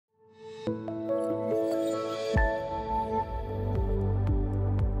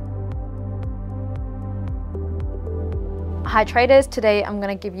Hi traders, today I'm going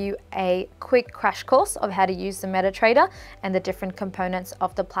to give you a quick crash course of how to use the MetaTrader and the different components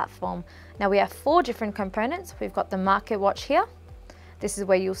of the platform. Now we have 4 different components. We've got the market watch here. This is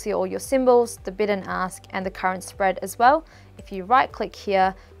where you'll see all your symbols, the bid and ask, and the current spread as well. If you right click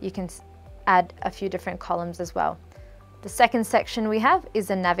here, you can add a few different columns as well. The second section we have is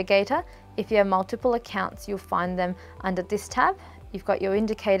the Navigator. If you have multiple accounts, you'll find them under this tab. You've got your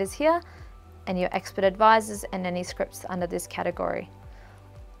indicators here and your expert advisors and any scripts under this category.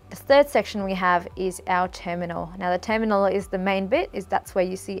 The third section we have is our terminal. Now the terminal is the main bit, that's where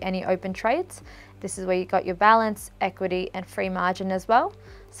you see any open trades. This is where you got your balance, equity, and free margin as well.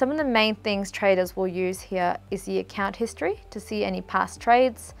 Some of the main things traders will use here is the account history to see any past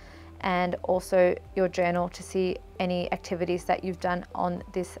trades, and also your journal to see any activities that you've done on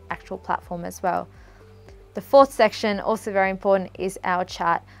this actual platform as well. The fourth section, also very important, is our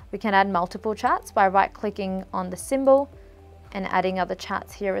chart. We can add multiple charts by right clicking on the symbol and adding other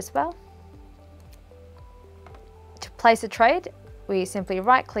charts here as well. To place a trade, we simply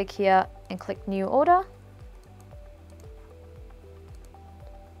right click here and click new order.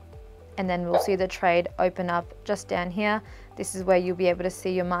 And then we'll see the trade open up just down here. This is where you'll be able to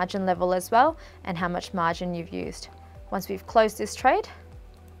see your margin level as well and how much margin you've used. Once we've closed this trade,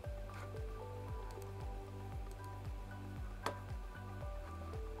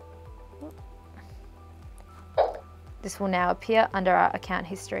 this will now appear under our account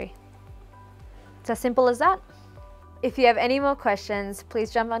history. It's as simple as that. If you have any more questions,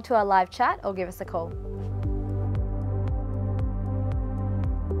 please jump onto our live chat or give us a call.